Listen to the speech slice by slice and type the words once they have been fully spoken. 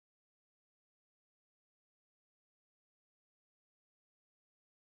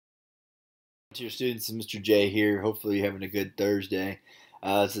To your students, it's Mr. J here. Hopefully, you're having a good Thursday.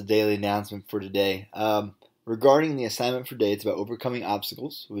 It's a daily announcement for today. Regarding the assignment for today, it's about overcoming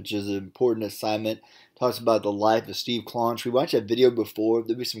obstacles, which is an important assignment. Talks about the life of Steve Claunch. We watched that video before.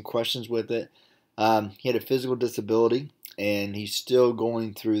 There'll be some questions with it. He had a physical disability, and he's still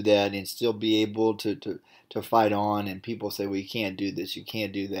going through that, and still be able to fight on. And people say, "Well, you can't do this, you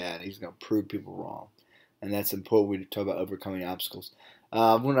can't do that." And he's going to prove people wrong, and that's important. We talk about overcoming obstacles.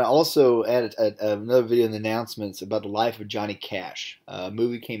 I'm going to also add another video in the announcements about the life of Johnny Cash. A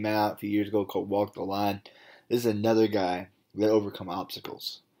movie came out a few years ago called Walk the Line. This is another guy that overcome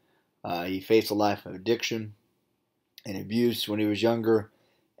obstacles. He faced a life of addiction and abuse when he was younger,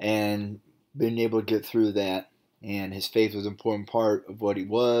 and been able to get through that. And his faith was an important part of what he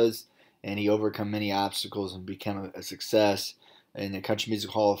was, and he overcome many obstacles and became a success in the Country Music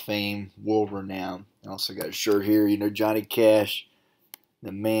Hall of Fame, world renowned. I also got a shirt here, Johnny Cash,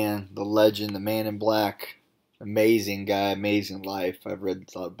 the man, the legend, the man in black. Amazing guy, amazing life. I've read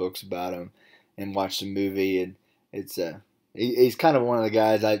a lot of books about him and watched the movie, and it's he's kind of one of the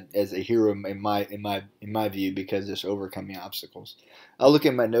guys as a hero in my view, because just overcoming obstacles. I'll look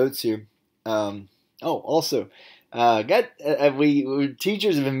at my notes here. Also, we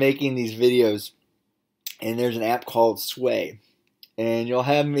teachers have been making these videos, and there's an app called Sway, and you'll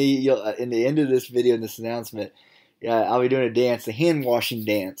in the end of this video, in this announcement. Yeah, I'll be doing a dance, the hand washing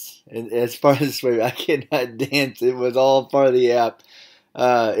dance. And as far as this way, I cannot dance. It was all part of the app.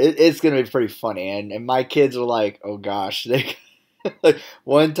 It's going to be pretty funny. And my kids are like, oh gosh. They like,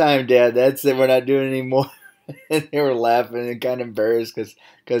 one time, Dad, that's it. We're not doing it anymore. And they were laughing and kind of embarrassed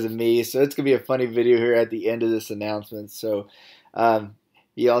because of me. So it's going to be a funny video here at the end of this announcement. So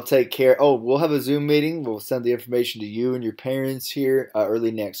y'all take care. Oh, we'll have a Zoom meeting. We'll send the information to you and your parents here early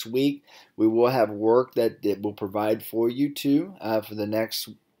next week. We will have work that we'll provide for you too for the next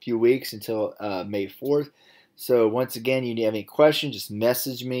few weeks until May 4th. So once again, you have any questions, just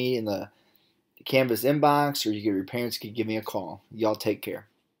message me in the Canvas inbox, or your parents can give me a call. Y'all take care.